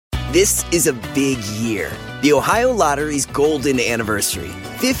This is a big year. The Ohio Lottery's golden anniversary.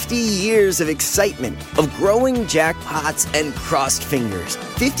 50 years of excitement, of growing jackpots and crossed fingers.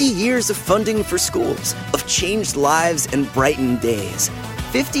 50 years of funding for schools, of changed lives and brightened days.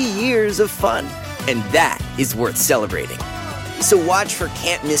 50 years of fun. And that is worth celebrating. So watch for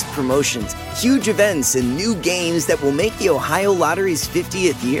can't-miss promotions, huge events, and new games that will make the Ohio Lottery's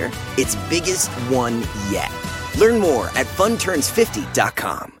 50th year its biggest one yet. Learn more at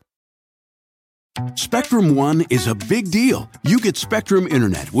funturns50.com. Spectrum One is a big deal. You get Spectrum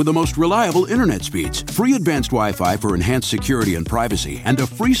Internet with the most reliable internet speeds, free advanced Wi-Fi for enhanced security and privacy, and a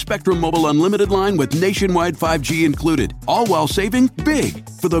free Spectrum Mobile Unlimited line with nationwide 5G included, all while saving big.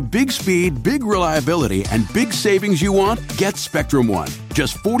 For the big speed, big reliability, and big savings you want, get Spectrum One.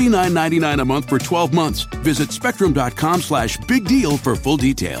 Just $49.99 a month for 12 months. Visit spectrum.com/big deal for full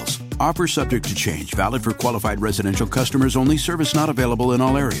details. Offer subject to change. Valid for qualified residential customers only. Service not available in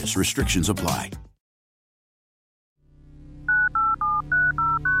all areas. Restrictions apply.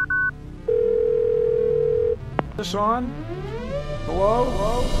 This on?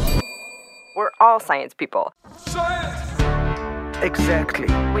 Hello? We're all science people. Science! Exactly.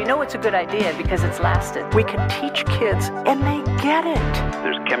 We know it's a good idea because it's lasted. We can teach kids, and they get it.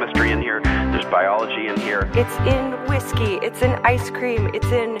 There's chemistry in here. There's biology in here. It's in whiskey. It's in ice cream.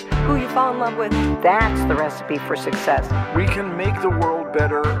 It's in who you fall in love with. That's the recipe for success. We can make the world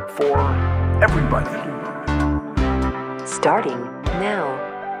better for everybody. Starting now.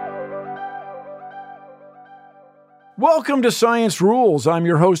 Welcome to Science Rules. I'm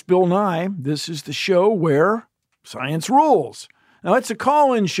your host, Bill Nye. This is the show where science rules. Now, it's a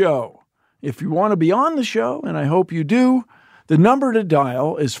call-in show. If you want to be on the show, and I hope you do, the number to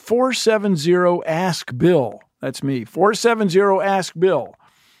dial is 470-ASK-BILL. That's me, 470-ASK-BILL.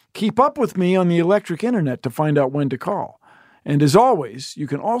 Keep up with me on the electric internet to find out when to call. And as always, you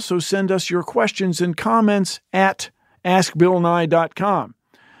can also send us your questions and comments at askbillnye.com.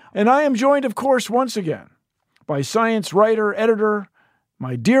 And I am joined, of course, once again, by science writer, editor,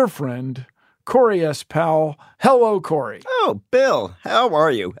 my dear friend, Corey S. Powell. Hello, Corey. Oh, Bill, how are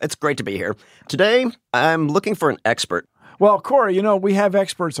you? It's great to be here. Today, I'm looking for an expert. Well, Corey, you know, we have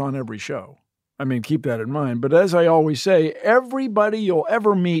experts on every show. I mean, keep that in mind. But as I always say, everybody you'll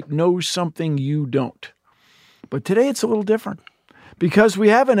ever meet knows something you don't. But today it's a little different because we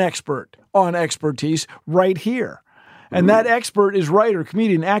have an expert on expertise right here. And that expert is writer,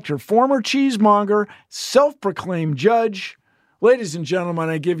 comedian, actor, former cheesemonger, self-proclaimed judge. Ladies and gentlemen,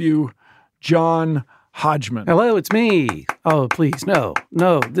 I give you John Hodgman. Hello, it's me. Oh, please, no.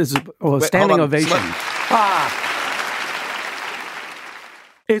 This is a standing ovation.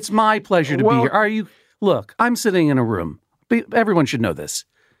 It's my pleasure to be here. Are you? Look, I'm sitting in a room. Everyone should know this.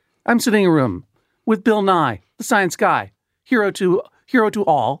 I'm sitting in a room with Bill Nye, the science guy, hero to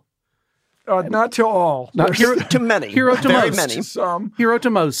all. Not to all. Not hero to many. Hero to Very most. Many. Some. Hero to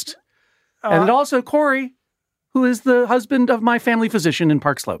most. And also Corey, who is the husband of my family physician in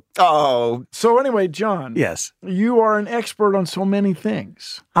Park Slope. Oh. So anyway, John. Yes. You are an expert on so many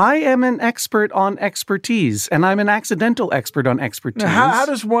things. I am an expert on expertise, and I'm an accidental expert on expertise. Now, how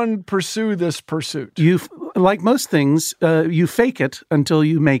does one pursue this pursuit? Like most things, you fake it until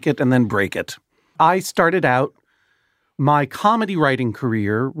you make it and then break it. I started out my comedy writing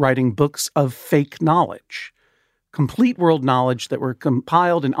career writing books of fake knowledge, complete world knowledge that were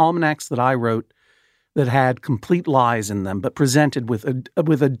compiled in almanacs that I wrote that had complete lies in them, but presented with a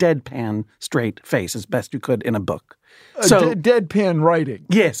deadpan straight face as best you could in a book. Deadpan writing.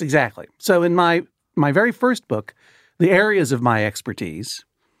 Yes, exactly. So in my very first book, the areas of my expertise,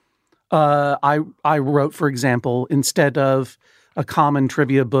 I wrote, for example, instead of a common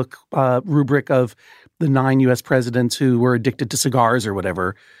trivia book rubric of the 9 U.S. presidents who were addicted to cigars or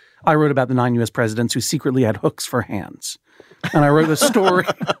whatever, I wrote about the 9 U.S. presidents who secretly had hooks for hands. And I wrote a story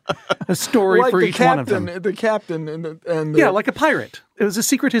like for each one of them. The captain and yeah, like a pirate. It was a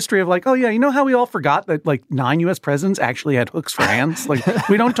secret history of like, oh yeah, you know how we all forgot that like 9 U.S. presidents actually had hooks for hands? Like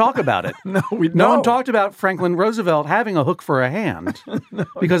we don't talk about it. No one talked about Franklin Roosevelt having a hook for a hand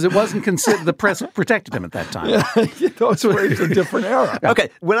because it wasn't considered, the press protected him at that time. Yeah, it's a different era. Okay,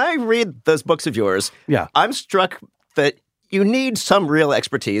 when I read those books of yours, I'm struck that you need some real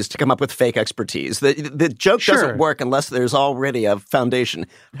expertise to come up with fake expertise. The joke doesn't work unless there's already a foundation.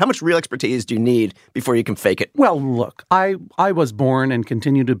 How much real expertise do you need before you can fake it? Well, look, I was born and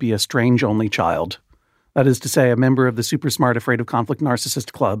continue to be a strange only child. That is to say, a member of the super smart, afraid of conflict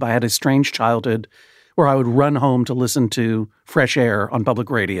narcissist club. I had a strange childhood where I would run home to listen to Fresh Air on public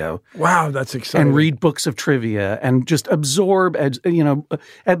radio. Wow, that's exciting. And read books of trivia and just absorb as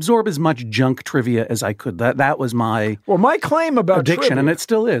much junk trivia as I could. That was my claim about addiction, trivia, and it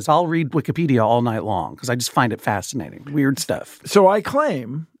still is. I'll read Wikipedia all night long because I just find it fascinating. Weird stuff. So I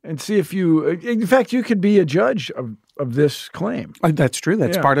claim, and see if you, in fact, you could be a judge of this claim. That's true.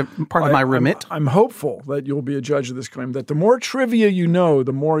 That's part of my remit. I'm hopeful that you'll be a judge of this claim, that the more trivia you know,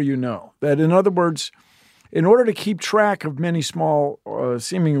 the more you know. That, in other words, in order to keep track of many small,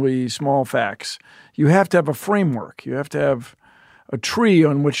 seemingly small facts, you have to have a framework. You have to have a tree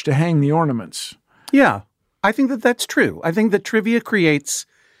on which to hang the ornaments. Yeah, I think that's true. I think that trivial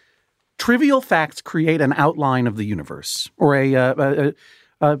facts create an outline of the universe, or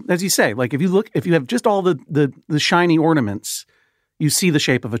as you say, like if you have just all the shiny ornaments, you see the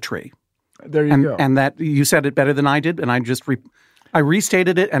shape of a tree. There you go. And that you said it better than I did, and I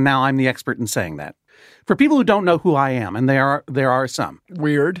restated it, and now I'm the expert in saying that. For people who don't know who I am, and there are some.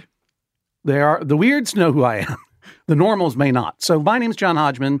 Weird. The weirds know who I am. The normals may not. So my name's John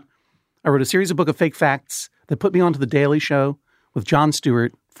Hodgman. I wrote a series of book of fake facts that put me onto The Daily Show with Jon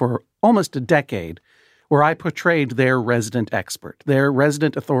Stewart for almost a decade, where I portrayed their resident expert, their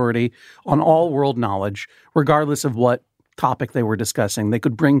resident authority on all world knowledge, regardless of what topic they were discussing.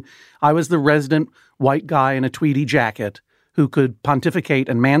 I was the resident white guy in a tweedy jacket who could pontificate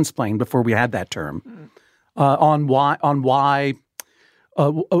and mansplain before we had that term on why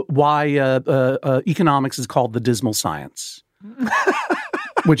economics is called the dismal science,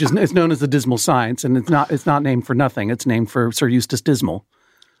 which is known as the dismal science, and it's not named for nothing. It's named for Sir Eustace Dismal,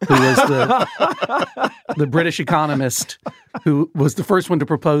 who was the British economist who was the first one to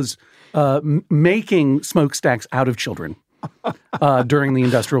propose making smokestacks out of children during the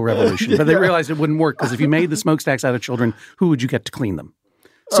Industrial Revolution. But they realized it wouldn't work because if you made the smokestacks out of children, who would you get to clean them?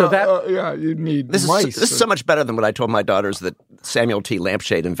 So you'd need this mice. This is so much better than what I told my daughters that Samuel T.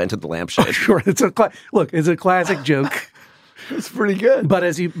 Lampshade invented the lampshade. Oh, sure, it's a classic joke. It's pretty good. But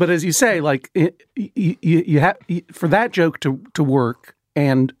as you say, like you have for that joke to work,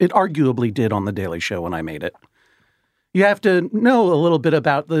 and it arguably did on The Daily Show when I made it. You have to know a little bit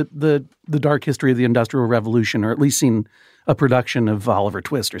about the dark history of the Industrial Revolution, or at least seen a production of Oliver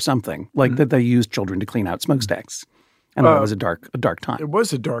Twist or something like that. They used children to clean out smokestacks, and that was a dark time. It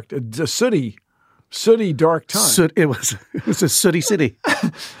was a sooty dark time. It was a sooty city.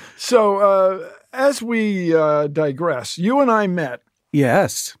 So as we digress, you and I met.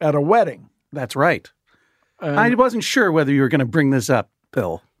 Yes, at a wedding. That's right. I wasn't sure whether you were going to bring this up,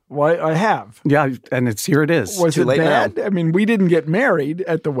 Bill. Why, I have. Yeah, and here it is. Was it bad? Now. I mean, we didn't get married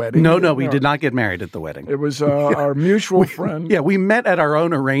at the wedding. No, we did not get married at the wedding. It was our mutual friend. Yeah, we met at our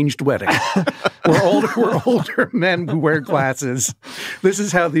own arranged wedding. We're older men who wear glasses. This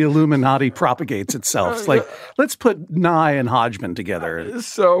is how the Illuminati propagates itself. It's like, let's put Nye and Hodgman together.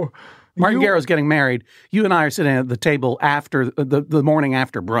 So Martin Garrow's getting married. You and I are sitting at the table after the morning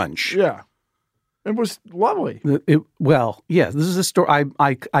after brunch. Yeah. It was lovely. This is a story.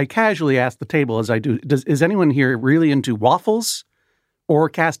 I casually asked the table as I do, is anyone here really into waffles or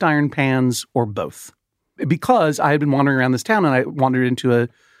cast iron pans or both? Because I had been wandering around this town and I wandered into a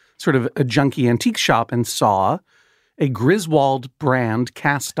sort of a junky antique shop and saw a Griswold brand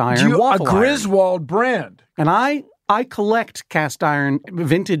cast iron waffle iron. A Griswold brand. And I collect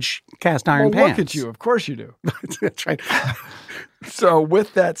vintage cast iron pans. Look at you. Of course you do. That's right. So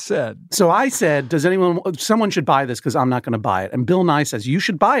with that said. So I said, someone should buy this because I'm not going to buy it. And Bill Nye says, you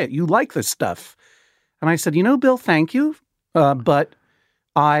should buy it. You like this stuff. And I said, Bill, thank you. But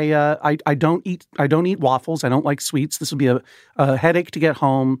I don't eat waffles. I don't like sweets. This would be a headache to get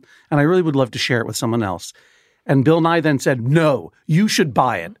home. And I really would love to share it with someone else. And Bill Nye then said, no, you should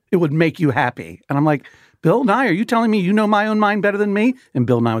buy it. It would make you happy. And I'm like, Bill Nye, are you telling me you know my own mind better than me? And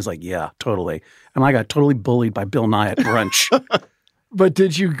Bill Nye was like, yeah, totally. And I got totally bullied by Bill Nye at brunch. But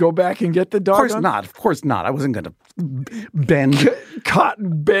did you go back and get the dog? Of course not. I wasn't going to bend. I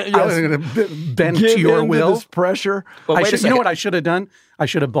wasn't going to bend to your will. This pressure. Well, you know what I should have done? I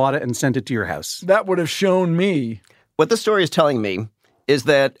should have bought it and sent it to your house. That would have shown me. What the story is telling me is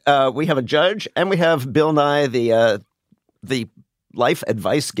that we have a judge and we have Bill Nye, the life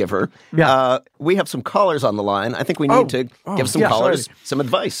advice giver. Yeah. We have some callers on the line. I think we need to give some callers some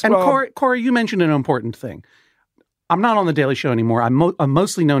advice. And Corey, you mentioned an important thing. I'm not on The Daily Show anymore. I'm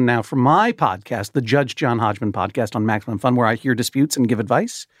mostly known now for my podcast, the Judge John Hodgman podcast on Maximum Fun, where I hear disputes and give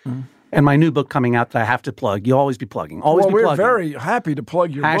advice. Mm. And my new book coming out that I have to plug. You'll always be plugging. We're very happy to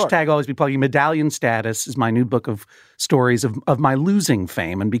plug your book. # always be plugging. Medallion Status is my new book of stories of my losing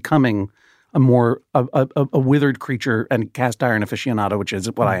fame and becoming a withered creature and cast iron aficionado, which is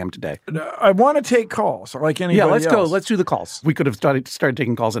what I am today. I want to take calls like anybody else. Yeah, let's go. Let's do the calls. We could have started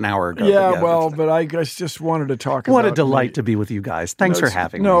taking calls an hour ago. But I just wanted to talk about What a delight to be with you guys. Thanks for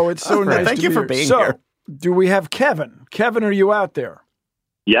having me. No, it's so nice Thank to you be for here. being so, here. Do we have Kevin? Kevin, are you out there?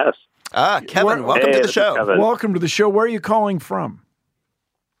 Yes. Kevin, welcome to the show. Kevin. Welcome to the show. Where are you calling from?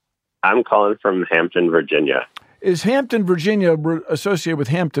 I'm calling from Hampton, Virginia. Is Hampton, Virginia associated with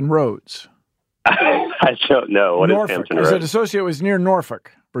Hampton Roads? I don't know. What Norfolk. is Hampton Is Roads? it associated with near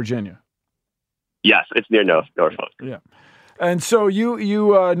Norfolk, Virginia? Yes, it's near Norfolk. Yeah. And so you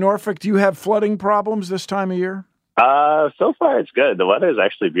Norfolk, do you have flooding problems this time of year? So far it's good. The weather is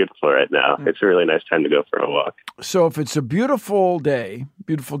actually beautiful right now. It's a really nice time to go for a walk. So if it's a beautiful day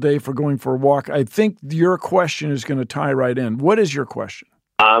for going for a walk, I think your question is going to tie right in. What is your question?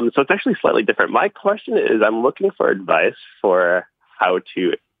 So it's actually slightly different. My question is, I'm looking for advice for how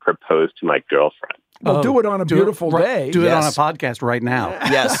to propose to my girlfriend. Well, do it on a beautiful day. Do it on a podcast right now.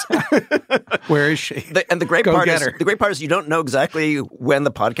 Yes. Where is she? The great part is you don't know exactly when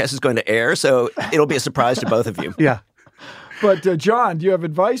the podcast is going to air, so it'll be a surprise to both of you. Yeah. But John, do you have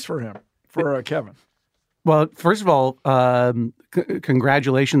advice for him, for Kevin? Well, first of all,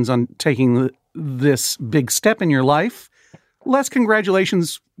 congratulations on taking this big step in your life. Less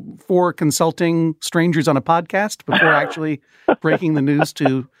congratulations for consulting strangers on a podcast before actually breaking the news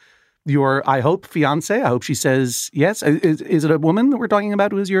to your, I hope, fiance. I hope she says yes. Is it a woman that we're talking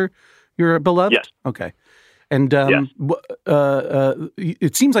about who is your beloved? Yes. Okay. And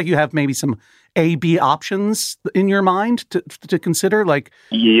it seems like you have maybe some A-B options in your mind to consider. Like,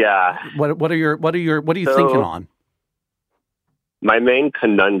 yeah. What are you thinking on? My main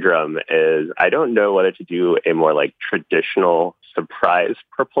conundrum is I don't know whether to do a more like traditional surprise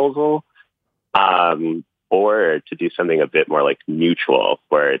proposal, or to do something a bit more like mutual,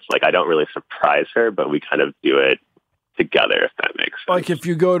 where it's like I don't really surprise her, but we kind of do it together, if that makes sense. Like if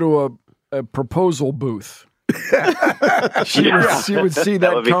you go to a proposal booth. she would see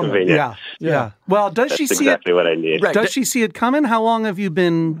that would be coming. convenient. Yeah. Well, does she see exactly what I need? Right. Does she see it coming? How long have you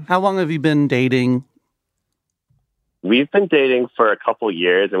been dating? We've been dating for a couple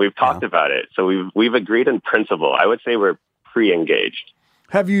years, and we've talked about it. So we've agreed in principle. I would say we're pre-engaged.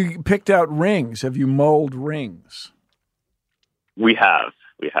 Have you picked out rings? Have you mulled rings? We have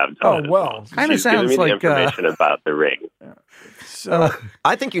done it. Well. Kind of sounds given me like the information about the ring. So,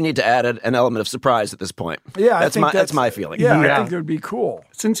 I think you need to add an element of surprise at this point. Yeah, that's my feeling. Yeah, I think it would be cool.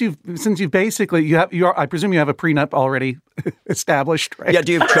 Since you've basically I presume you have a prenup already established, right? Yeah.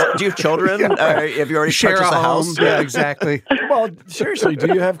 Do you have children? Have you already Share purchased a a house? home? Yeah, exactly. Well, seriously, do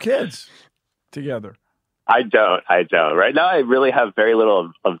you have kids together? I don't. Right now, I really have very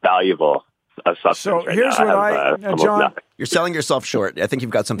little of valuable substance. So right here's now. what John. nothing. You're selling yourself short. I think you've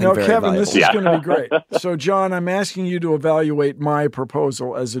got something No, very Kevin, valuable. this is going to be great. So, John, I'm asking you to evaluate my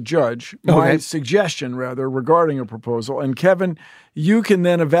proposal as a judge, my suggestion, rather, regarding a proposal. And, Kevin, you can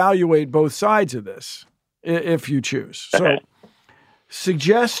then evaluate both sides of this if you choose. So,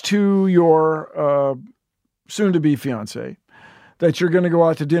 suggest to your soon-to-be fiancé that you're going to go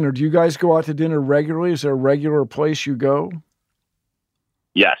out to dinner. Do you guys go out to dinner regularly? Is there a regular place you go?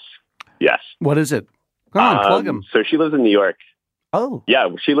 Yes. What is it? Come on, plug them. So she lives in New York. Oh. Yeah,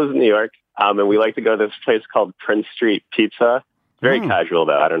 she lives in New York, and we like to go to this place called Prince Street Pizza. Very casual,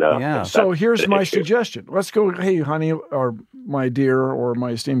 though. I don't know. Yeah. So here's my suggestion. Let's go, hey, honey, or my dear, or my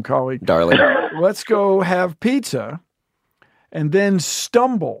esteemed colleague. Darling. Let's go have pizza and then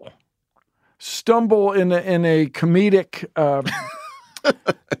stumble in a comedic, I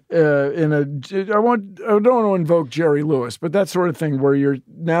don't want to invoke Jerry Lewis, but that sort of thing where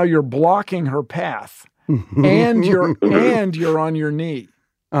you're blocking her path and you're on your knee.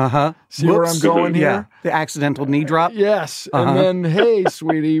 Uh-huh. See where I'm going here? Yeah. The accidental knee drop? Yes. And then, hey,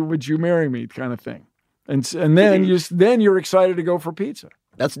 sweetie, would you marry me? Kind of thing. And then you're excited to go for pizza.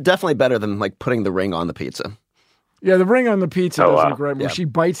 That's definitely better than like putting the ring on the pizza. Yeah, the ring on the pizza doesn't look right. Where she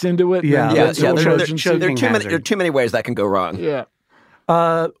bites into it. Yeah. There are too many ways that can go wrong. Yeah.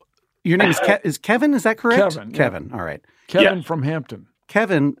 Your name is Kevin, is that correct? Kevin. All right. Kevin from Hampton.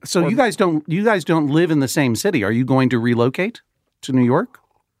 Kevin, so you guys don't live in the same city. Are you going to relocate to New York?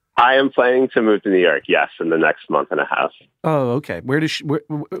 I am planning to move to New York, yes, in the next month and a half. Oh, okay. Why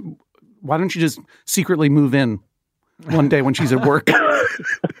don't you just secretly move in one day when she's at work?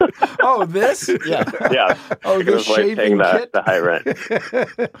 Oh, this? Yeah. Oh, this shaving kit? The high rent.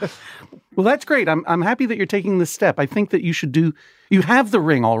 Well, that's great. I'm happy that you're taking this step. I think that you have the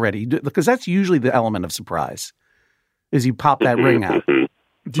ring already, because that's usually the element of surprise, is you pop that ring out.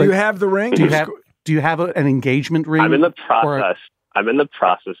 Do you have the ring? Do you have an engagement ring? I'm in the process. I'm in the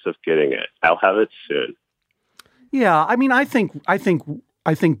process of getting it. I'll have it soon. Yeah, I mean, I think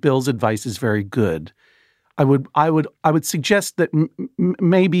Bill's advice is very good. I would suggest that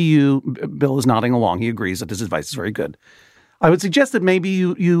maybe you. Bill is nodding along. He agrees that his advice is very good. I would suggest that maybe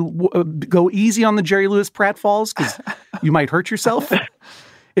you go easy on the Jerry Lewis pratfalls because you might hurt yourself.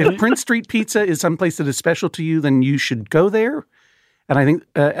 If Prince Street Pizza is someplace that is special to you, then you should go there. And I think,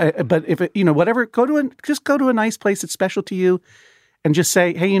 but if it, whatever, just go to a nice place that's special to you, and just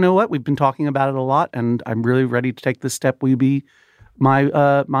say, hey, you know what? We've been talking about it a lot, and I'm really ready to take this step. Will you be my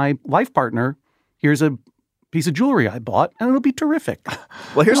life partner? Here's a piece of jewelry I bought, and it'll be terrific.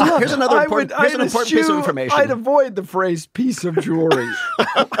 Well, here's another important piece of information. I'd avoid the phrase "piece of jewelry."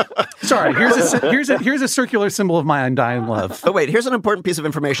 Sorry, here's a circular symbol of my undying love. Oh wait, here's an important piece of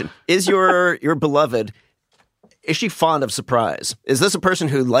information. Is your beloved? Is she fond of surprise? Is this a person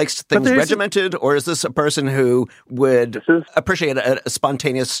who likes things regimented, or is this a person who would appreciate a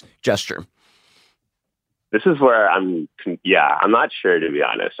spontaneous gesture? This is where I'm not sure, to be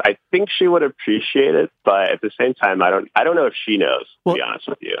honest. I think she would appreciate it, but at the same time, I don't know if she knows, to be honest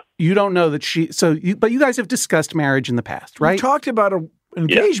with you. You don't know that but you guys have discussed marriage in the past, right? You talked about an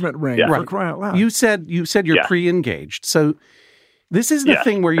engagement ring, for crying out loud. You said you're pre-engaged. So this is the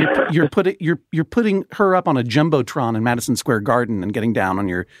thing where you're putting her up on a jumbotron in Madison Square Garden and getting down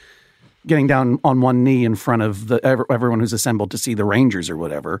on one knee in front of everyone who's assembled to see the Rangers or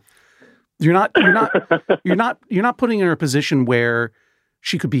whatever. You're not putting her in a position where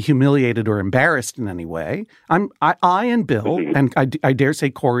she could be humiliated or embarrassed in any way. I and Bill, and I dare say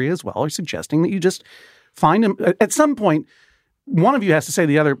Corey as well, are suggesting that you just find him at some point. One of you has to say to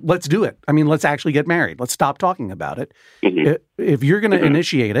the other, let's do it. I mean, let's actually get married. Let's stop talking about it. Mm-hmm. If you're going to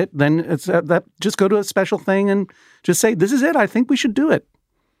initiate it, then it's just go to a special thing and just say, this is it. I think we should do it.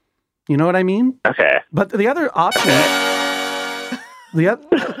 You know what I mean? Okay. But the other option... The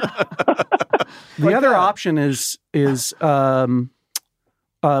other option is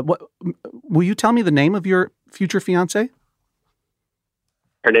what? Will you tell me the name of your future fiance?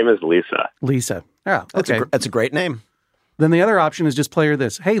 Her name is Lisa. Lisa. Yeah, okay. That's a great name. Then the other option is just play her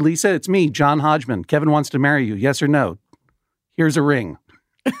this. Hey, Lisa, it's me, John Hodgman. Kevin wants to marry you. Yes or no? Here's a ring.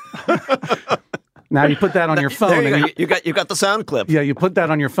 Now you put that on your phone. You got the sound clip. Yeah, you put that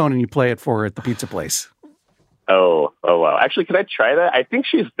on your phone and you play it for her at the pizza place. Oh, wow. Actually, can I try that? I think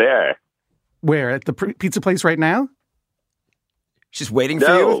she's there. Where? At the pizza place right now? She's waiting for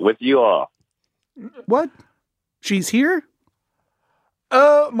you? No, with you all. What? She's here?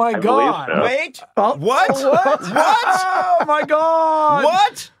 Oh, my God. So. Wait. Oh, what? What? Oh, my God.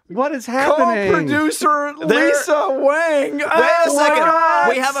 What? What is happening? Co-producer Lisa Wang. Wait a second. What?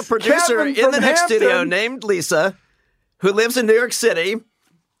 We have a producer Kevin in the next Hampton. studio named Lisa who lives in New York City.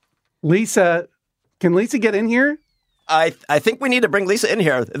 Lisa... Can Lisa get in here? I think we need to bring Lisa in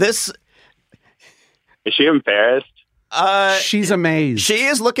here. Is she embarrassed? She's amazed. She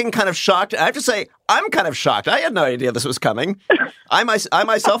is looking kind of shocked. I have to say, I'm kind of shocked. I had no idea this was coming. I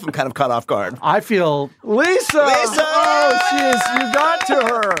myself am kind of caught off guard. I feel... Lisa! Oh, you got to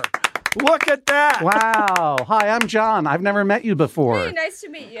her. Look at that. Wow. Hi, I'm John. I've never met you before. Hey, nice to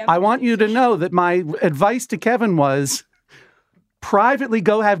meet you. I want you to know that my advice to Kevin was... privately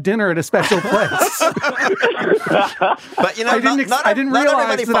go have dinner at a special place. But I didn't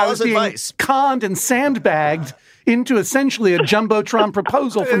realize that I was being conned and sandbagged into essentially a jumbotron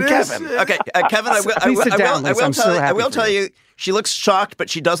proposal from Kevin. Okay, Kevin, I will tell you, she looks shocked, but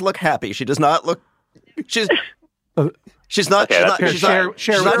she does look happy. She does not look. She's not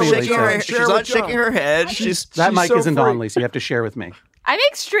shaking her head. That mic isn't on, Lisa. You have to share with me. I'm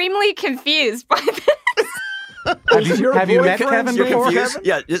extremely confused by this. Have you met Kevin before?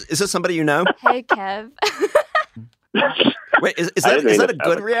 Yeah, is this somebody you know? Hey, Kev. Wait, is that a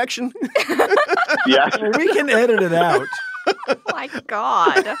good reaction? Yeah. We can edit it out. Oh, my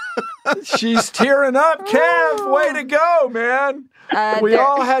God. She's tearing up. Kev, way to go, man. We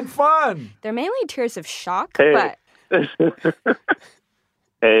all had fun. They're mainly tears of shock, Hey. but...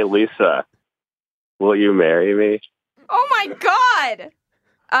 Hey, Lisa, will you marry me? Oh, my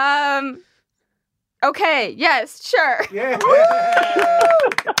God. Okay, yes, sure. Yeah.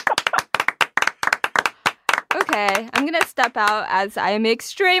 Okay, I'm going to step out as I am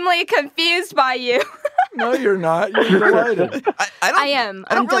extremely confused by you. No, you're not. You're delighted. I am.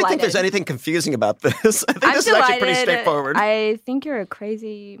 I don't really think there's anything confusing about this. I think this is actually pretty straightforward. I think you're a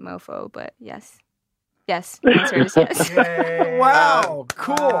crazy mofo, but yes. Yes, the answer is yes. Yay. Wow,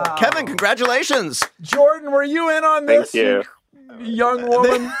 cool. Wow. Kevin, congratulations. Jordan, were you in on this? Thank you. Young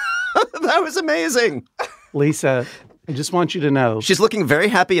woman. That was amazing. Lisa, I just want you to know. She's looking very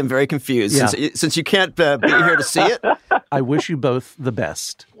happy and very confused since you can't be here to see it. I wish you both the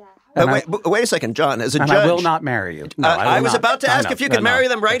best. Wait a second, John. As a judge, I will not marry you. No, I was about to ask if you could marry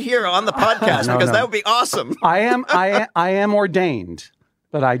them right here on the podcast because that would be awesome. I am ordained,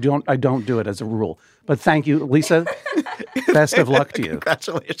 but I don't do it as a rule. But thank you, Lisa. Best of luck to you.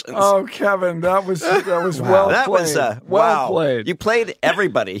 Congratulations. Oh, Kevin, that was well played. That was well played. You played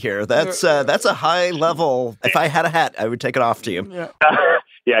everybody here. That's a high level. If I had a hat, I would take it off to you.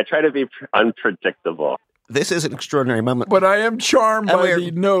 Yeah, I try to be unpredictable. This is an extraordinary moment. But I am charmed by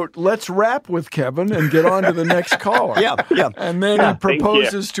the note, let's rap with Kevin and get on to the next caller. Yeah. And then he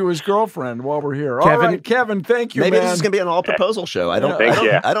proposes to his girlfriend while we're here. All right, Kevin, thank you, Maybe man. this is going to be an all-proposal show. I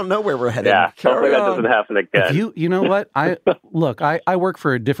don't know where we're headed. Yeah, hopefully that doesn't happen again. You know what? I work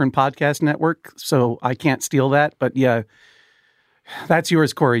for a different podcast network, so I can't steal that. But yeah, that's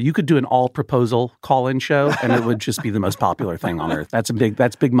yours, Corey. You could do an all-proposal call-in show, and it would just be the most popular thing on earth. That's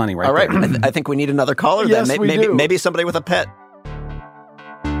big money right there. All right. I think we need another caller yes, then. Maybe somebody with a pet.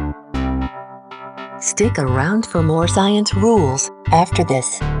 Stick around for more Science Rules after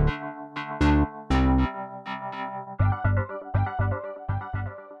this.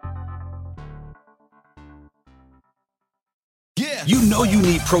 You know you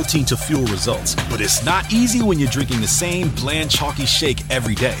need protein to fuel results, but it's not easy when you're drinking the same bland, chalky shake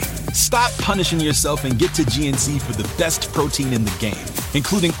every day. Stop punishing yourself and get to GNC for the best protein in the game,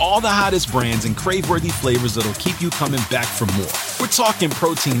 including all the hottest brands and crave-worthy flavors that'll keep you coming back for more. We're talking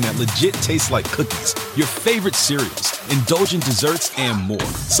protein that legit tastes like cookies, your favorite cereals, indulgent desserts, and more.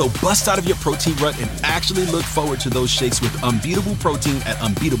 So bust out of your protein rut and actually look forward to those shakes with unbeatable protein at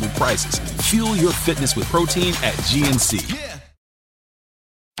unbeatable prices. Fuel your fitness with protein at GNC.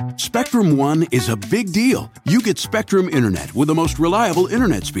 Spectrum One is a big deal. You get Spectrum Internet with the most reliable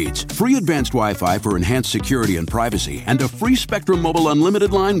internet speeds, free advanced Wi-Fi for enhanced security and privacy, and a free Spectrum Mobile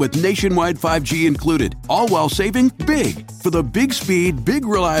unlimited line with nationwide 5G included, all while saving big. For the big speed, big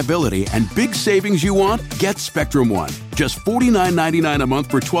reliability, and big savings you want, get Spectrum One. Just $49.99 a month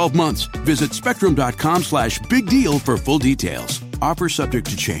for 12 months. Visit spectrum.com/big deal for full details. Offer subject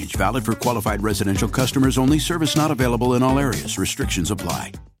to change. Valid for qualified residential customers only. Service not available in all areas. Restrictions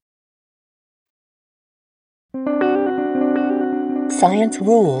apply. Science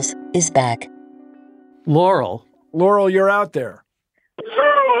Rules is back. Laurel, you're out there.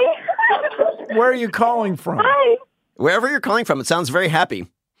 Hi. Where are you calling from? Hi. Wherever you're calling from, it sounds very happy.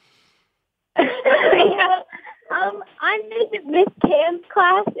 Yeah. I'm in Miss Cam's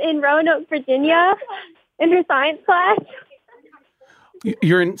class in Roanoke, Virginia, in her science class.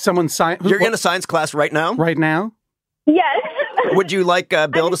 You're in someone's science. You're in a science class right now? Right now? Yes. Would you like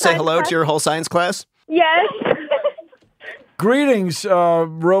Bill to say hello to your whole science class? Yes. Greetings,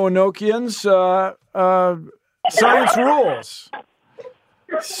 Roanokeans. Science Rules.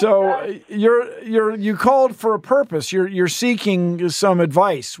 So you called for a purpose. You're seeking some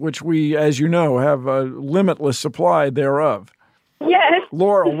advice, which we, as you know, have a limitless supply thereof. Yes.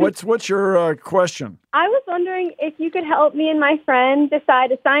 Laurel, what's your question? I was wondering if you could help me and my friend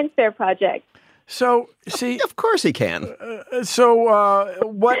decide a science fair project. So, see... Of course he can.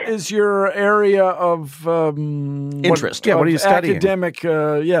 What is your area of... interest? What are you studying? Academic,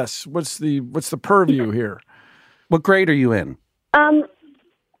 yes. What's the purview here? What grade are you in? I'm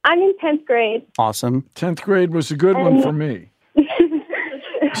in 10th grade. Awesome. 10th grade was a good one for me.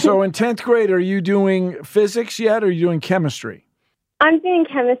 So in 10th grade, are you doing physics yet, or are you doing chemistry? I'm doing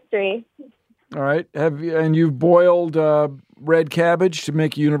chemistry. All right. And you've boiled red cabbage to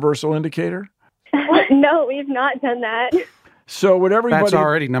make a universal indicator? No, we've not done that. So what everybody... That's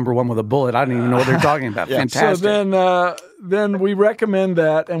already number one with a bullet. I don't even know what they're talking about. Yeah. Fantastic. So then we recommend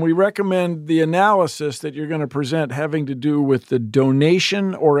that, and we recommend the analysis that you're going to present having to do with the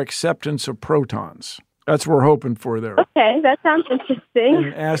donation or acceptance of protons. That's what we're hoping for there. Okay, that sounds interesting.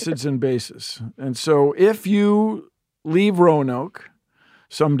 And acids and bases. And so if you leave Roanoke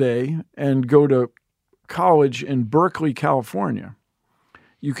someday and go to college in Berkeley, California,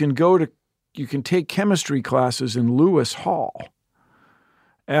 you can take chemistry classes in Lewis Hall,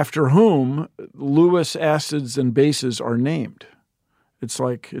 after whom Lewis acids and bases are named. It's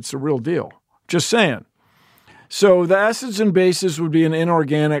a real deal. Just saying. So the acids and bases would be an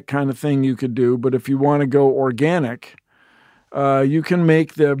inorganic kind of thing you could do, but if you want to go organic, you can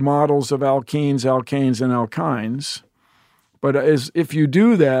make the models of alkenes, alkanes, and alkynes. But if you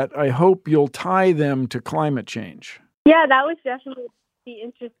do that, I hope you'll tie them to climate change. Yeah, that would definitely be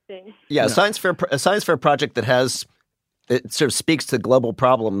interesting. Yeah, a science fair project that it sort of speaks to global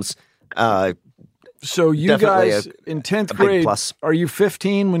problems. So you guys in 10th grade, are you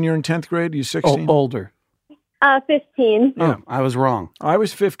 15 when you're in 10th grade? Are you 16? Older. 15. Oh, I was wrong. I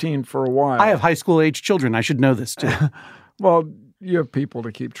was 15 for a while. I have high school age children. I should know this too. Well, you have people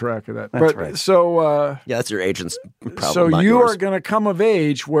to keep track of that. That's right. So, yeah, that's your agent's problem. So not you yours. are going to come of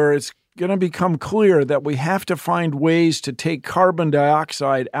age where it's going to become clear that we have to find ways to take carbon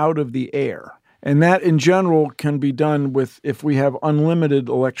dioxide out of the air. And that in general can be done if we have unlimited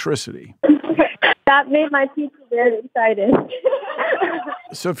electricity. That made my teacher very excited.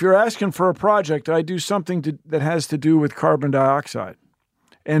 So if you're asking for a project, I do something that has to do with carbon dioxide.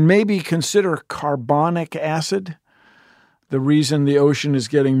 And maybe consider carbonic acid, the reason the ocean is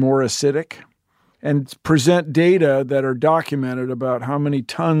getting more acidic, and present data that are documented about how many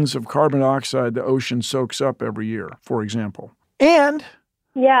tons of carbon dioxide the ocean soaks up every year, for example. And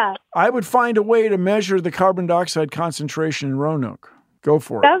I would find a way to measure the carbon dioxide concentration in Roanoke. Go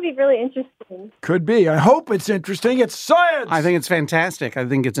for it. That would be really interesting. Could be. I hope it's interesting. It's science. I think it's fantastic. I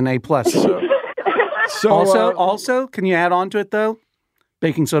think it's an A+. So, also, can you add on to it, though?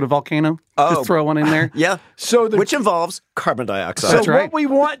 Baking soda volcano? Just throw one in there? Yeah. Which involves carbon dioxide. That's right. What we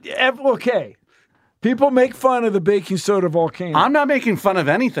want, okay. People make fun of the baking soda volcano. I'm not making fun of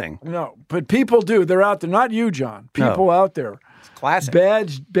anything. No, but people do. They're out there. Not you, John. People out there. It's classic.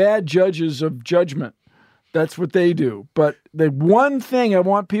 Bad judges of judgment. That's what they do. But the one thing I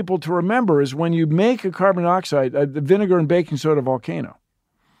want people to remember is when you make a carbon dioxide, the vinegar and baking soda volcano,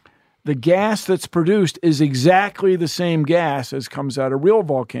 the gas that's produced is exactly the same gas as comes out of real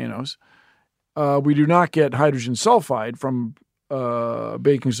volcanoes. We do not get hydrogen sulfide from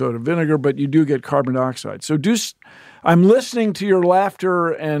baking soda vinegar, but you do get carbon dioxide. So I'm listening to your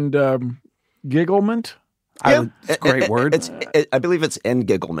laughter and gigglement. Yeah. It's a great word. I believe it's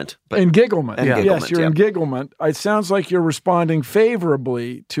engigglement. Engigglement. Yes, you're yeah. engigglement. It sounds like you're responding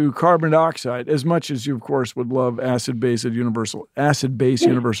favorably to carbon dioxide as much as you, of course, would love acid-base universal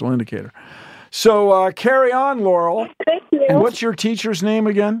indicator. So carry on, Laurel. Thank you. And what's your teacher's name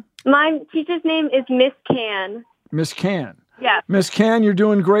again? My teacher's name is Miss Can. Miss Can. Yeah. Miss Can, you're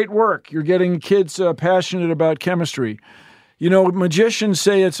doing great work. You're getting kids passionate about chemistry. You know, magicians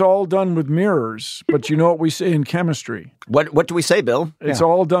say it's all done with mirrors, but you know what we say in chemistry? What do we say, Bill? It's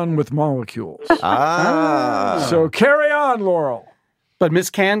all done with molecules. So carry on, Laurel. But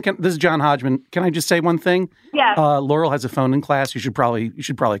Miss Can, this is John Hodgman. Can I just say one thing? Yeah. Laurel has a phone in class. You should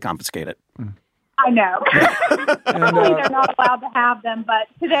probably confiscate it. I know. They're not allowed to have them, but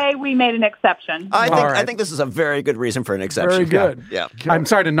today we made an exception. I think this is a very good reason for an exception. Very good. Yeah. I'm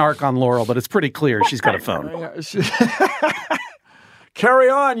sorry to narc on Laurel, but it's pretty clear she's got a phone. Carry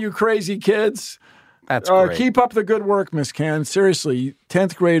on, you crazy kids. That's great. Keep up the good work, Miss Can. Seriously,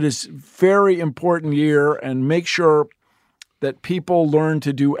 10th grade is a very important year, and make sure that people learn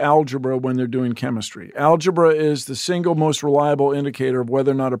to do algebra when they're doing chemistry. Algebra is the single most reliable indicator of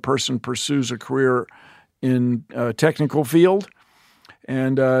whether or not a person pursues a career in a technical field.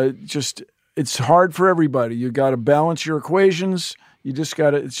 And it's hard for everybody. You got to balance your equations.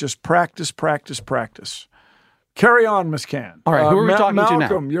 It's just practice, practice, practice. Carry on, Miss Can. All right, who are we talking to now?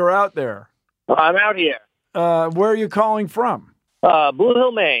 Malcolm, you're out there. I'm out here. Where are you calling from? Blue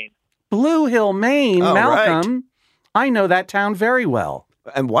Hill, Maine. Blue Hill, Maine. Oh, Malcolm. Right. I know that town very well.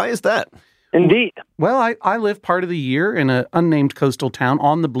 And why is that? Indeed. Well, I live part of the year in an unnamed coastal town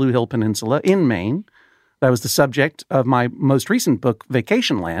on the Blue Hill Peninsula in Maine. That was the subject of my most recent book,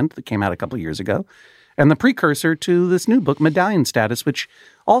 Vacation Land, that came out a couple of years ago, and the precursor to this new book, Medallion Status, which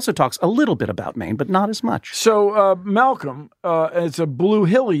also talks a little bit about Maine, but not as much. So, Malcolm, as a Blue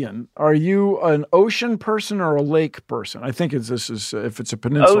Hillian, are you an ocean person or a lake person? I think if it's a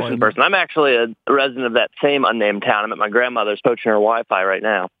peninsula. Ocean person. I'm actually a resident of that same unnamed town. I'm at my grandmother's poaching her Wi-Fi right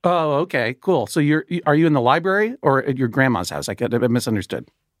now. Oh, okay, cool. So are you in the library or at your grandma's house? I misunderstood.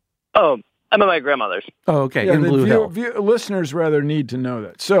 Oh, I'm at my grandmother's. Oh, okay, in Blue Hill. Listeners rather need to know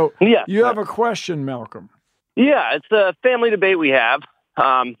that. So you have a question, Malcolm. Yeah, it's a family debate we have.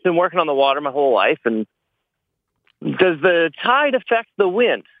 Been working on the water my whole life, and does the tide affect the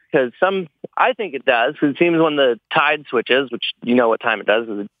wind? Because I think it does. It seems when the tide switches, which you know what time it does,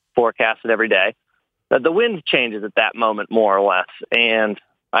 because it's forecasted every day, that the wind changes at that moment more or less. And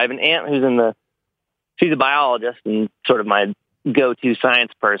I have an aunt who's she's a biologist and sort of my go-to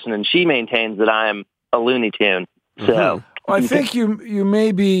science person, and she maintains that I am a Looney Tune. So I think you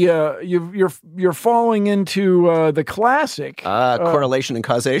may be you're falling into the classic correlation and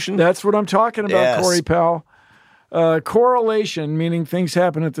causation. That's what I'm talking about, yes. Corey Powell. Correlation, meaning things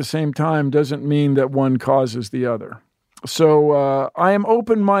happen at the same time, doesn't mean that one causes the other. So I am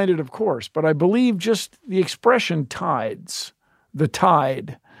open-minded, of course, but I believe just the expression tides, the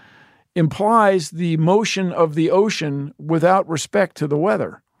tide, implies the motion of the ocean without respect to the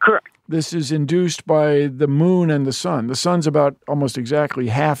weather. Correct. This is induced by the moon and the sun. The sun's about almost exactly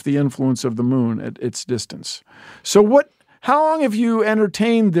half the influence of the moon at its distance. So how long have you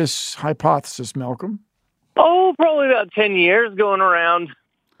entertained this hypothesis, Malcolm? Oh, probably about 10 years going around.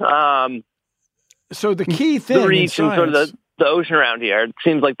 So the key thing the reach in and sort of the ocean around here, it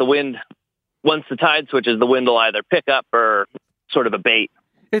seems like the wind, once the tide switches, the wind will either pick up or sort of abate.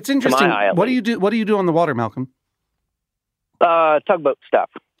 It's interesting. What do you do? What do you do on the water, Malcolm? Tugboat stuff.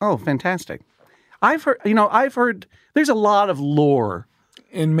 Oh, fantastic! I've heard. There's a lot of lore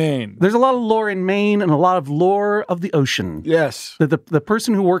in Maine. There's a lot of lore in Maine and a lot of lore of the ocean. Yes, the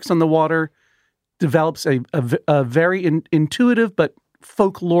person who works on the water develops a very intuitive but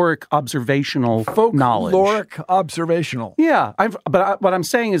folkloric observational knowledge. Folkloric observational. Yeah, what I'm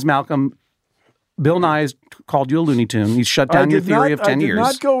saying is, Malcolm, Bill Nye has called you a Looney Tune. He's shut down your theory of 10 years. I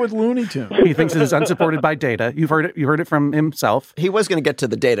did not go with Looney Tune. He thinks it is unsupported by data. You heard it from himself. He was going to get to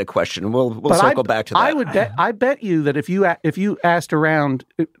the data question. We'll circle back to that. I bet you that if you asked around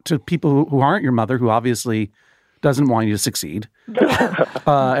to people who aren't your mother, who obviously doesn't want you to succeed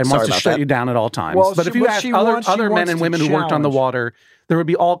and wants to shut you down at all times. Well, but if you ask other men and women who worked on the water, there would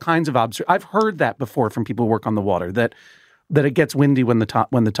be all kinds of I've heard that before from people who work on the water, that it gets windy when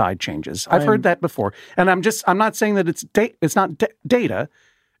the tide changes. I've heard that before, and I'm not saying that it's not data,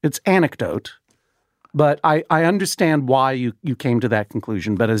 it's anecdote, but I understand why you came to that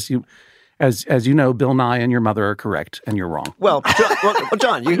conclusion. But as you know, Bill Nye and your mother are correct, and you're wrong. Well,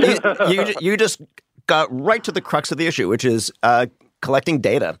 John, you just got right to the crux of the issue, which is collecting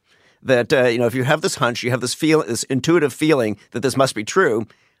data. That if you have this hunch, you have this intuitive feeling that this must be true.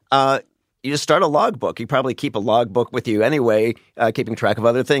 You just start a logbook. You probably keep a logbook with you anyway, keeping track of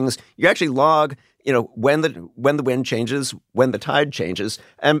other things. You actually log, when the wind changes, when the tide changes.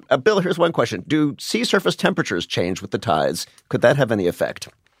 And Bill, here's one question: do sea surface temperatures change with the tides? Could that have any effect?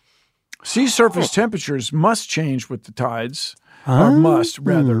 Sea surface temperatures must change with the tides, or must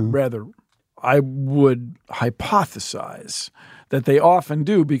rather. I would hypothesize that they often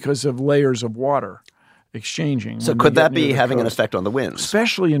do because of layers of water exchanging. So could that be having an effect on the winds?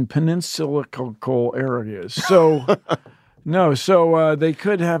 Especially in peninsula areas. So, they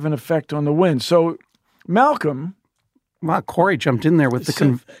could have an effect on the wind. So, Malcolm. Wow, Corey jumped in there with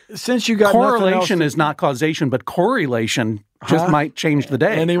since you got correlation is not causation, but correlation just might change the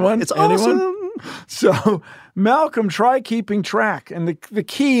day. Anyone? It's awesome. So, Malcolm, try keeping track. And the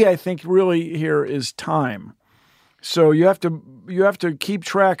key, I think, really here is time. So you have to keep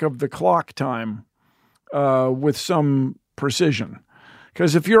track of the clock time with some precision.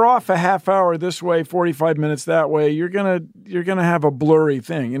 Because if you're off a half hour this way, 45 minutes that way, you're gonna have a blurry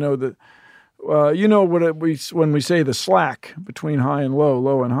thing. When we say the slack between high and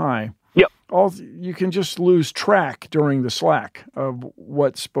low and high. Yep. You can just lose track during the slack of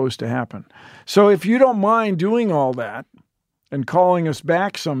what's supposed to happen. So if you don't mind doing all that and calling us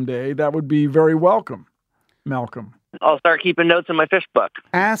back someday, that would be very welcome, Malcolm. I'll start keeping notes in my fish book.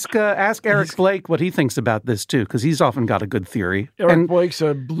 Ask Eric Blake what he thinks about this too, because he's often got a good theory. Eric Blake's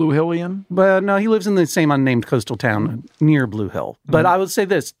a Blue Hillian? But no, he lives in the same unnamed coastal town near Blue Hill. But I would say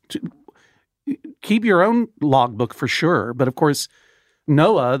this: keep your own logbook for sure. But of course,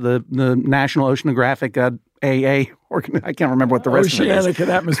 NOAA, the National Oceanographic AA, I can't remember what the rest of it is. Oceanic and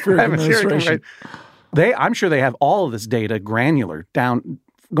Atmospheric Administration. I'm sure they have all of this data granular down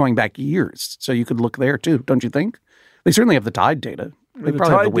going back years, so you could look there too, don't you think? They certainly have the tide data. They the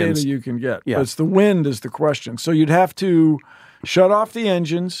probably tide have the winds. data you can get. Yeah. But it's the wind is the question. So you'd have to shut off the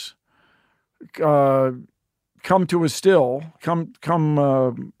engines, come to a still, come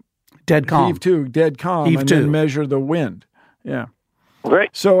dead calm. Dead calm, then measure the wind. Yeah.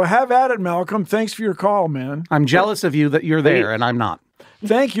 Great. So have at it, Malcolm. Thanks for your call, man. I'm jealous of you that you're there and I'm not.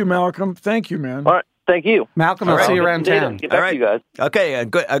 Thank you, Malcolm. Thank you, man. All right. Thank you. Malcolm, I'll see you around town. Get back to you guys. Okay,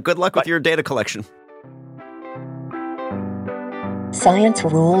 good luck with your data collection. Science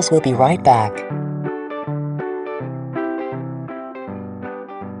Rules will be right back.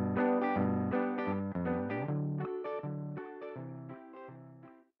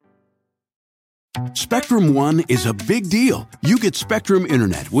 Spectrum One is a big deal. You get Spectrum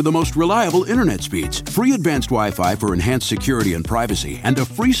Internet with the most reliable internet speeds, free advanced Wi-Fi for enhanced security and privacy, and a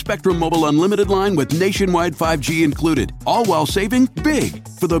free Spectrum Mobile Unlimited line with nationwide 5G included, all while saving big.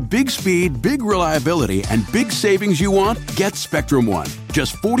 For the big speed, big reliability, and big savings you want, get Spectrum One.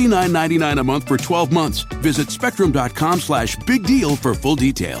 Just $49.99 a month for 12 months. Visit spectrum.com/big deal for full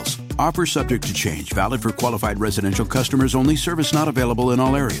details. Offer subject to change. Valid for qualified residential customers only. Service not available in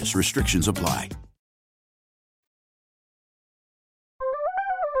all areas. Restrictions apply.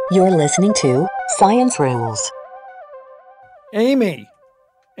 You're listening to Science Rules. Amy,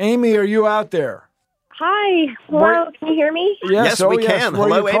 Amy, are you out there? Hi. Hello. Can you hear me? Yes, we can.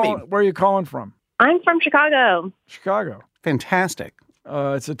 Hello, Amy. Where are you calling from? I'm from Chicago. Chicago. Fantastic.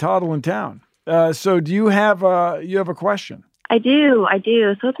 It's a toddling town. So do you have a question? I do.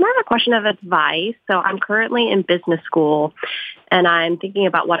 So it's more of a question of advice. So I'm currently in business school, and I'm thinking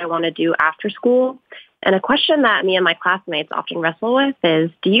about what I want to do after school. And a question that me and my classmates often wrestle with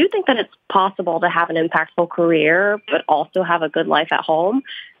is, do you think that it's possible to have an impactful career but also have a good life at home?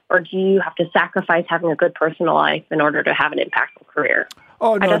 Or do you have to sacrifice having a good personal life in order to have an impactful career?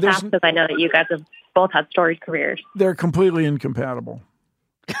 Oh, no, I just asked because I know that you guys have both had storied careers. They're completely incompatible.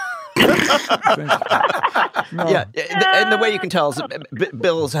 No. Yeah, and the way you can tell is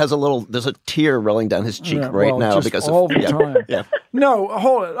Bill's has there's a tear rolling down his cheek now because all the time. Yeah. No,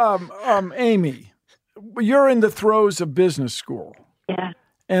 hold it. Amy, you're in the throes of business school. Yeah.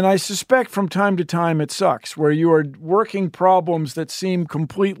 And I suspect from time to time it sucks, where you are working problems that seem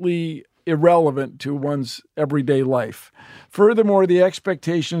completely irrelevant to one's everyday life. Furthermore, the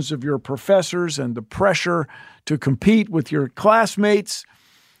expectations of your professors and the pressure to compete with your classmates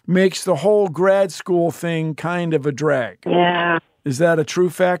makes the whole grad school thing kind of a drag. Yeah. Is that a true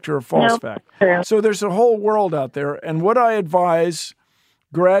fact or a false fact? True. So there's a whole world out there. And what I advise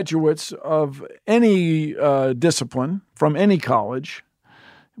graduates of any discipline from any college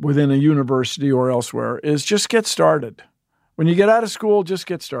within a university or elsewhere is just get started. When you get out of school, just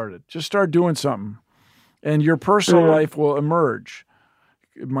get started. Just start doing something. And your personal life will emerge.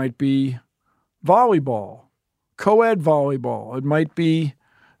 It might be volleyball, co-ed volleyball. It might be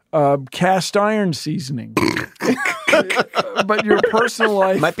cast iron seasoning. But your personal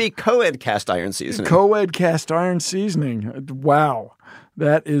life... Might be co-ed cast iron seasoning. Co-ed cast iron seasoning. Wow.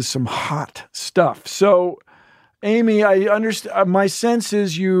 That is some hot stuff. So, Amy, I understand. My sense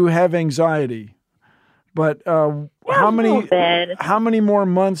is you have anxiety. But how many more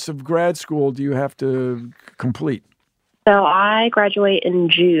months of grad school do you have to complete? So I graduate in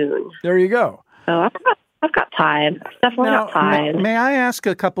June. There you go. So I've got time. I've definitely got time. May I ask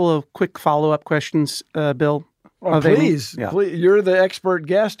a couple of quick follow-up questions, Bill? Please. Please. You're the expert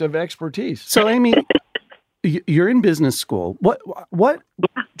guest of expertise. So, Amy, you're in business school. What?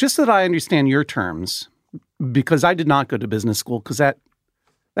 Just so that I understand your terms, because I did not go to business school, because that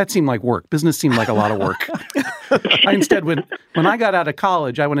seemed like work. Business seemed like a lot of work. Instead, when I got out of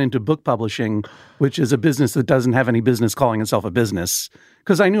college, I went into book publishing, which is a business that doesn't have any business calling itself a business,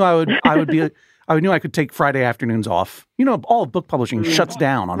 because I knew I knew I could take Friday afternoons off. You know, all book publishing shuts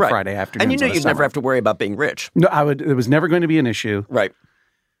down on Friday afternoons. And you knew you'd never have to worry about being rich. No, it was never going to be an issue. Right.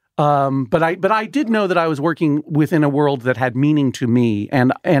 But I did know that I was working within a world that had meaning to me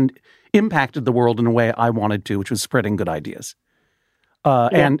and impacted the world in a way I wanted to, which was spreading good ideas.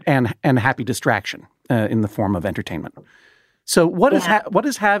 And happy distraction in the form of entertainment. So what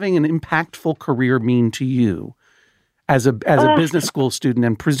does having an impactful career mean to you as a business school student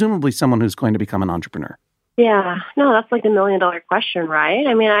and presumably someone who's going to become an entrepreneur? Yeah, no, that's like $1 million question, right?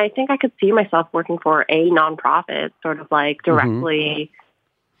 I mean, I think I could see myself working for a nonprofit, sort of like directly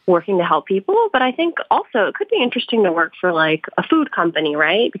working to help people. But I think also it could be interesting to work for like a food company,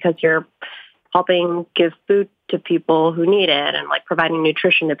 right? Because you're helping give food to people who need it and like providing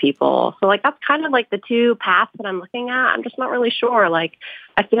nutrition to people. So like that's kind of like the two paths that I'm looking at. I'm just not really sure. Like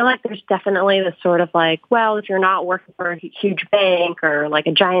I feel like there's definitely this sort of like, well, if you're not working for a huge bank or like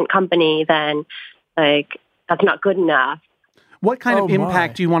a giant company, then like that's not good enough. What kind of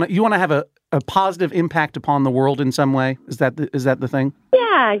impact do you want to? You want to have a positive impact upon the world in some way? Is that the thing?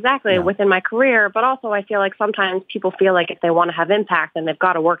 Yeah, exactly. Yeah. Within my career, but also I feel like sometimes people feel like if they want to have impact, then they've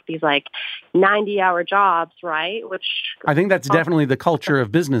got to work these like 90-hour jobs, right? Which I think that's definitely the culture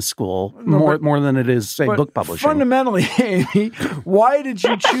of business school more than it is, say, book publishing. Fundamentally, Amy, why did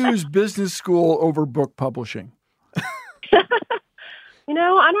you choose business school over book publishing? You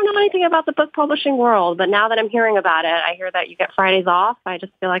know, I don't know anything about the book publishing world, but now that I'm hearing about it, I hear that you get Fridays off. I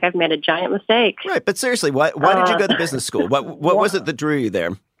just feel like I've made a giant mistake. Right, but seriously, why did you go to business school? What was it that drew you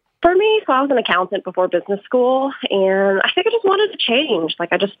there? For me, so I was an accountant before business school, and I think I just wanted to change. Like,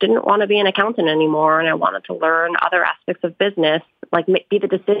 I just didn't want to be an accountant anymore, and I wanted to learn other aspects of business, like be the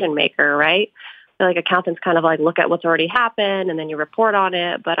decision maker, right? So, like, accountants kind of like look at what's already happened, and then you report on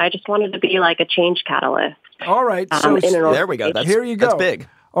it, but I just wanted to be like a change catalyst. All right. So there we go. Here you go. That's big.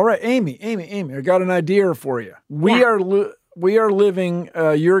 All right, Amy, I got an idea for you. We are living,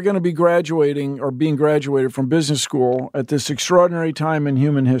 you're going to be graduating or being graduated from business school at this extraordinary time in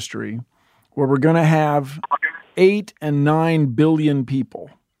human history where we're going to have 8 and 9 billion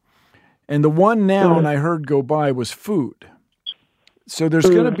people. And the one noun I heard go by was food. So there's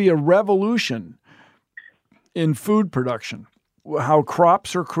going to be a revolution in food production. how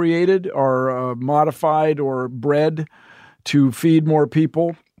crops are created, are modified or bred to feed more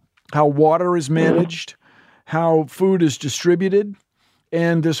people, how water is managed, how food is distributed,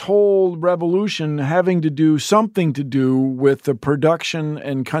 and this whole revolution having to do something to do with the production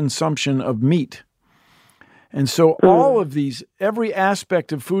and consumption of meat. And so all of these, every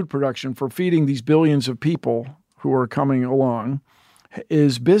aspect of food production for feeding these billions of people who are coming along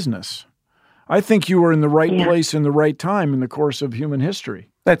is business. I think you were in the right place in the right time in the course of human history.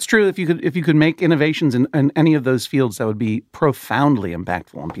 That's true. If you could make innovations in any of those fields, that would be profoundly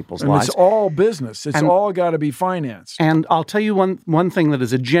impactful on people's lives. It's all business. It's all got to be financed. And I'll tell you one thing that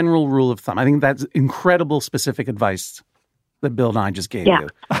is a general rule of thumb. I think that's incredible specific advice that Bill and I just gave you.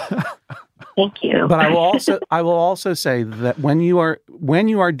 Thank you. But I will also say that when you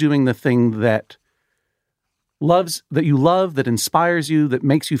are doing the thing that you love, that inspires you, that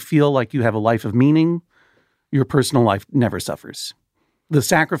makes you feel like you have a life of meaning, your personal life never suffers. The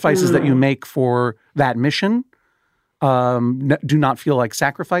sacrifices that you make for that mission do not feel like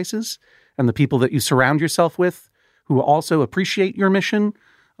sacrifices, and the people that you surround yourself with who also appreciate your mission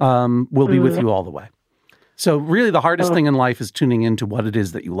will be with you all the way. So really the hardest thing in life is tuning into what it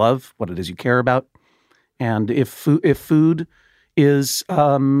is that you love, what it is you care about. And if food is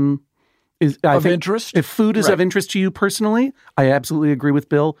of interest? If food is of interest to you personally, I absolutely agree with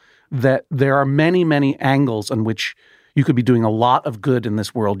Bill that there are many, many angles on which you could be doing a lot of good in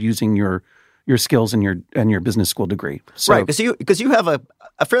this world using your skills and your business school degree. So, right, because you have a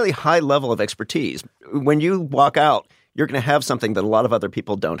fairly high level of expertise. When you walk out, you're going to have something that a lot of other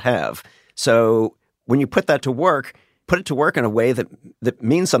people don't have. So when you put that to work, put it to work in a way that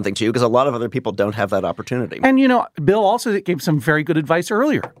means something to you, because a lot of other people don't have that opportunity. And Bill also gave some very good advice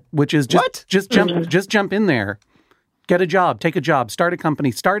earlier, which is just jump in there, get a job, take a job, start a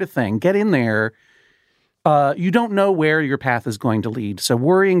company, start a thing, get in there. You don't know where your path is going to lead, so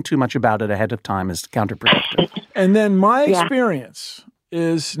worrying too much about it ahead of time is counterproductive. And then my experience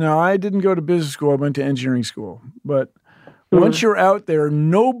is, now I didn't go to business school, I went to engineering school, but once you're out there,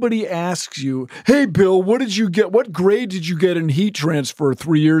 nobody asks you, hey, Bill, what did you get? What grade did you get in heat transfer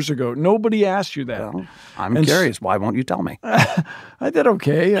 3 years ago? Nobody asked you that. Well, I'm curious. Why won't you tell me? I did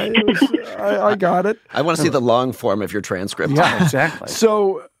okay. I got it. I want to see the long form of your transcript. Yeah, exactly.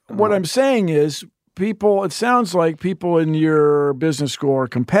 So what I'm saying is, it sounds like people in your business school are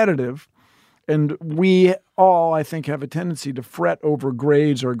competitive, and we all, I think, have a tendency to fret over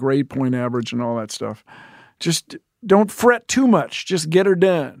grades or grade point average and all that stuff. Just don't fret too much. Just get her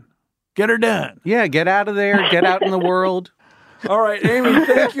done. Get her done. Yeah, get out of there. Get out in the world. All right, Amy,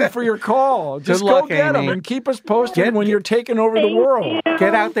 thank you for your call. Just go get them and keep us posted when you're taking over the world.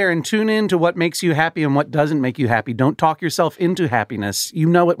 Get out there and tune in to what makes you happy and what doesn't make you happy. Don't talk yourself into happiness. You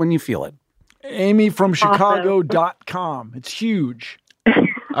know it when you feel it. Amy from Chicago.com. It's huge.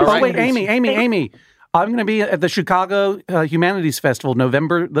 Wait, Amy. I'm going to be at the Chicago Humanities Festival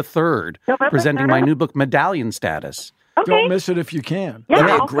November the 3rd, presenting my new book, Medallion Status. Okay. Don't miss it if you can. Yeah,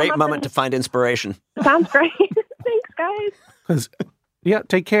 that'd be a great moment to find inspiration. Sounds great. Thanks, guys.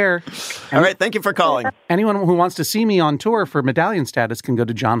 Take care. All right, thank you for calling. Anyone who wants to see me on tour for Medallion Status can go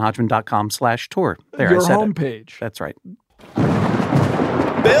to johnhodgman.com/tour. There, your I said homepage. That's right.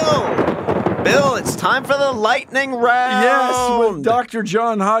 Bill, it's time for the lightning round. Yes, with Dr.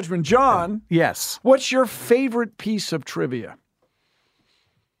 John Hodgman. John. Yes. What's your favorite piece of trivia?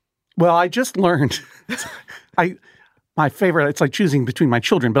 Well, I just learned, my favorite, it's like choosing between my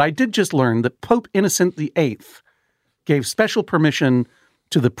children, but I did just learn that Pope Innocent VIII gave special permission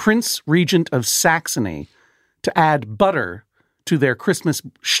to the Prince Regent of Saxony to add butter to their Christmas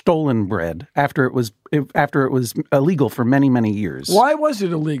Stollen bread after it was illegal for many, many years. Why was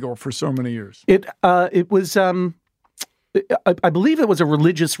it illegal for so many years? It was I believe it was a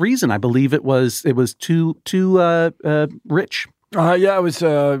religious reason. I believe it was too rich. Yeah, it was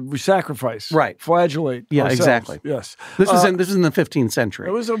sacrifice, right? Flagellate. Yeah, ourselves. Exactly. Yes, this is in the 15th century.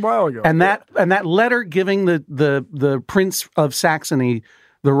 It was a while ago, and that letter giving the Prince of Saxony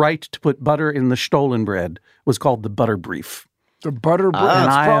the right to put butter in the Stollen bread was called the Butter Brief. The butter bread.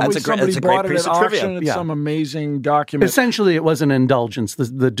 That's a great piece of trivia. It's some amazing document. Essentially, it was an indulgence.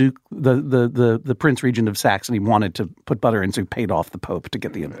 The Prince Regent of Saxony wanted to put butter in, so he paid off the Pope to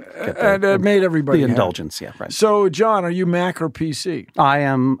get and it made everybody the indulgence. Happy. Yeah, right. So, John, are you Mac or PC? I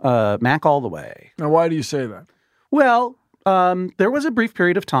am Mac all the way. Now, why do you say that? Well, there was a brief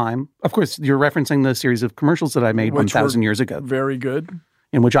period of time. Of course, you're referencing the series of commercials that I made 1,000 years ago. Very good.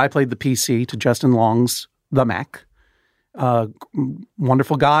 In which I played the PC to Justin Long's The Mac.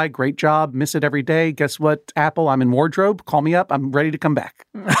 Wonderful guy, great job, miss it every day. Guess what, Apple? I'm in wardrobe. Call me up. I'm ready to come back.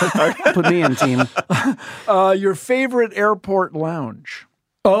 Put me in, team. Your favorite airport lounge?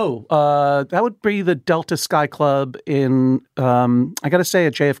 Oh, that would be the Delta Sky Club in, I got to say,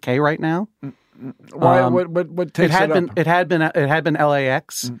 at JFK right now. Why? What takes it up? It had been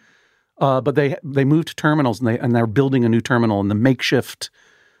LAX, but they moved terminals and they're building a new terminal, and the makeshift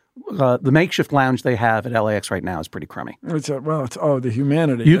lounge they have at LAX right now is pretty crummy. It's the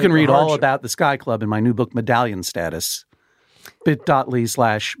humanity. You can read all about the Sky Club in my new book, Medallion Status,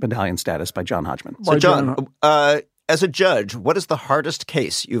 bit.ly/Medallion Status by John Hodgman. So, John, as a judge, what is the hardest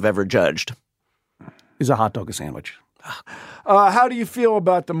case you've ever judged? Is a hot dog a sandwich? How do you feel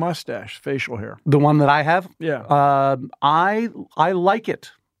about the mustache, facial hair? The one that I have? Yeah. I like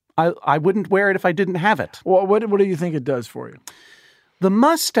it. I wouldn't wear it if I didn't have it. Well, what do you think it does for you? The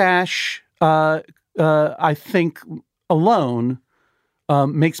mustache, I think, alone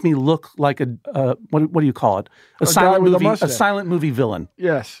makes me look like what do you call it? A silent movie villain.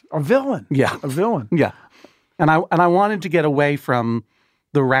 Yes, a villain. Yeah, a villain. Yeah, and I wanted to get away from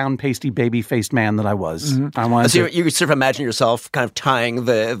the round, pasty, baby-faced man that I was. Mm-hmm. I wanted so you sort of imagine yourself kind of tying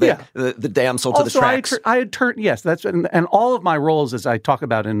the damsel to the tracks. I had turned, yes, that's and all of my roles, as I talk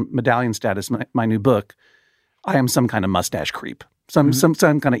about in Medallion Status, my new book, I am some kind of mustache creep. Some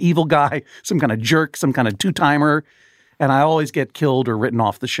kind of evil guy, some kind of jerk, some kind of two-timer, and I always get killed or written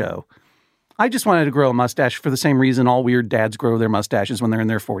off the show. I just wanted to grow a mustache for the same reason all weird dads grow their mustaches when they're in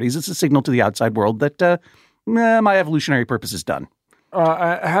their 40s. It's a signal to the outside world that my evolutionary purpose is done.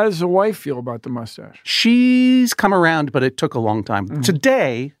 How does the wife feel about the mustache? She's come around, but it took a long time. Mm-hmm.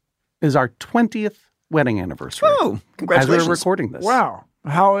 Today is our 20th wedding anniversary. Oh, congratulations. As we're recording this. Wow.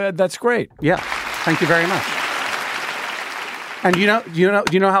 That's great. Yeah. Thank you very much. And do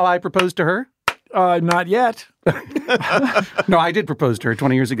you know how I proposed to her? Not yet. No, I did propose to her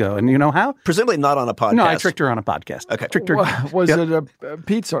 20 years ago. And you know how? Presumably not on a podcast. No, I tricked her on a podcast. Okay. Tricked her. Was it a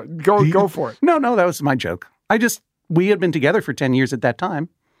pizza? Go for it. No, that was my joke. We had been together for 10 years at that time.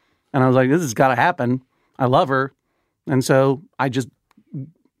 And I was like, this has got to happen. I love her. And so I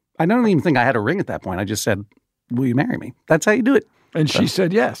don't even think I had a ring at that point. I just said, will you marry me? That's how you do it. And she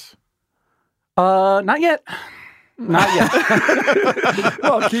said yes. Not yet. Not yet.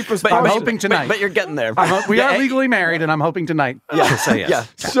 Well, keep us. I'm hoping tonight. But you're getting there. We are legally married, and I'm hoping tonight to say yes. Yeah.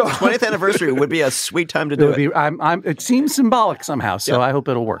 So 20th anniversary would be a sweet time to do it. It seems symbolic somehow, so I hope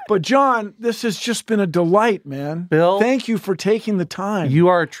it'll work. But John, this has just been a delight, man. Bill, thank you for taking the time. You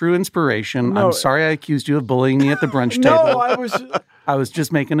are a true inspiration. I'm sorry I accused you of bullying me at the brunch table. No, I was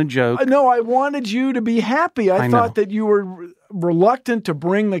just making a joke. No, I wanted you to be happy. I thought that you were reluctant to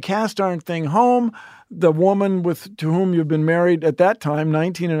bring the cast iron thing home. The woman to whom you've been married at that time,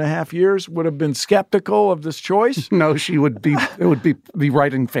 19 and a half years, would have been skeptical of this choice. No, she would be. It would be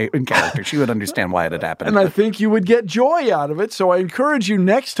right in character. She would understand why it had happened. And I think you would get joy out of it. So I encourage you,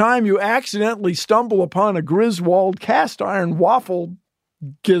 next time you accidentally stumble upon a Griswold cast iron waffle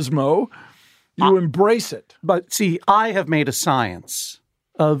gizmo, you embrace it. But see, I have made a science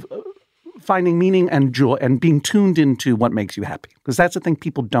of finding meaning and joy and being tuned into what makes you happy, because that's the thing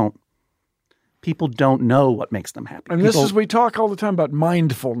people don't know what makes them happy. And we talk all the time about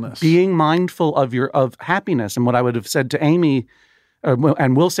mindfulness. Being mindful of happiness. And what I would have said to Amy,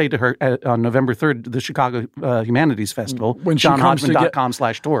 and will say to her on November 3rd, the Chicago Humanities Festival,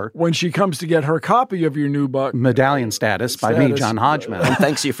 JohnHodgman.com/tour. When she comes to get her copy of your new book, Medallion Status by me, John Hodgman. And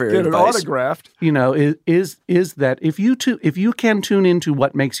thanks you for your advice. Get it autographed. Is that if you can tune into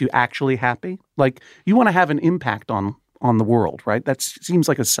what makes you actually happy, like you want to have an impact on the world, right? That seems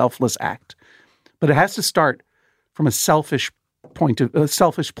like a selfless act. But it has to start from a selfish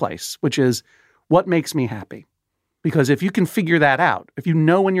place, which is what makes me happy. Because if you can figure that out, if you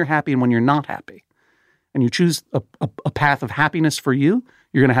know when you're happy and when you're not happy, and you choose a path of happiness for you,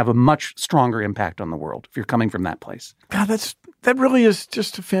 you're going to have a much stronger impact on the world if you're coming from that place. God, that really is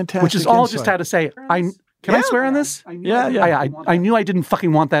just a fantastic Which is all insight. Just how to say, I swear on this? Yeah. I knew I didn't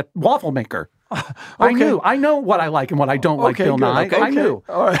fucking want that waffle maker. Okay. I know what I like and what I don't like, Bill Nye. Okay. I knew.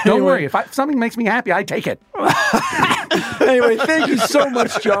 Right. Don't worry. If something makes me happy, I take it. Anyway, thank you so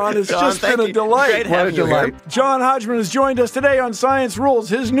much, John. It's just been a delight. Great having you here. John Hodgman has joined us today on Science Rules.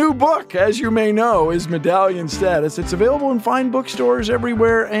 His new book, as you may know, is Medallion Status. It's available in fine bookstores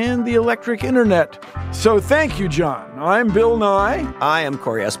everywhere and the electric internet. So thank you, John. I'm Bill Nye. I am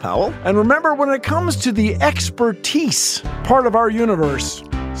Corey S. Powell. And remember, when it comes to the expertise part of our universe,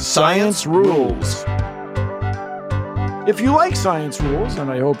 Science rules. If you like Science Rules,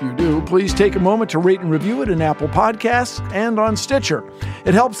 and I hope you do, please take a moment to rate and review it in Apple Podcasts and on Stitcher.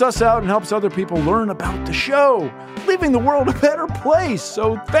 It helps us out and helps other people learn about the show, leaving the world a better place,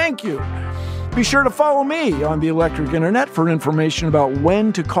 so thank you. Be sure to follow me on the Electric Internet for information about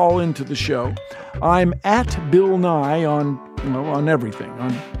when to call into the show. I'm at Bill Nye on everything,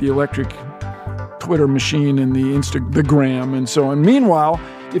 on the Electric Twitter machine and the Gram and so on. Meanwhile,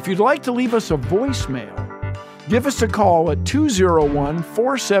 if you'd like to leave us a voicemail, give us a call at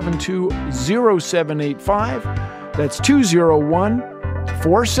 201-472-0785. That's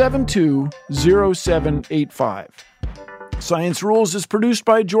 201-472-0785. Science Rules is produced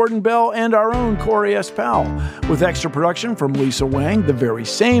by Jordan Bell and our own Corey S. Powell, with extra production from Lisa Wang, the very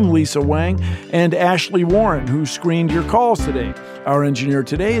same Lisa Wang, and Ashley Warren, who screened your calls today. Our engineer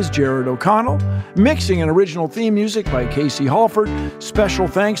today is Jared O'Connell. Mixing and original theme music by Casey Halford. Special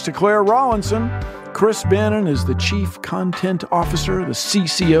thanks to Claire Rawlinson. Chris Bannon is the Chief Content Officer, the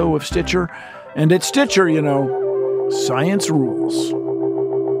CCO of Stitcher. And at Stitcher, science rules.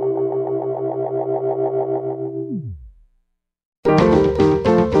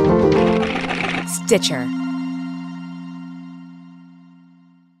 Stitcher.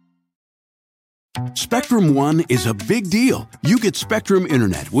 Spectrum One is a big deal. You get Spectrum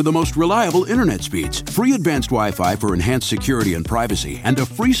Internet with the most reliable internet speeds, free advanced Wi-Fi for enhanced security and privacy, and a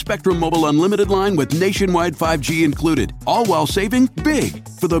free Spectrum Mobile Unlimited line with nationwide 5G included, all while saving big.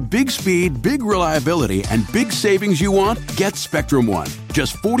 For the big speed, big reliability, and big savings you want, get Spectrum One.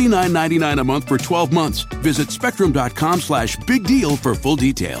 Just $49.99 a month for 12 months. Visit spectrum.com/big deal for full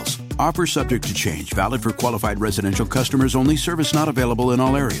details. Offer subject to change. Valid for qualified residential customers only. Service not available in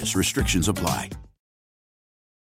all areas. Restrictions apply.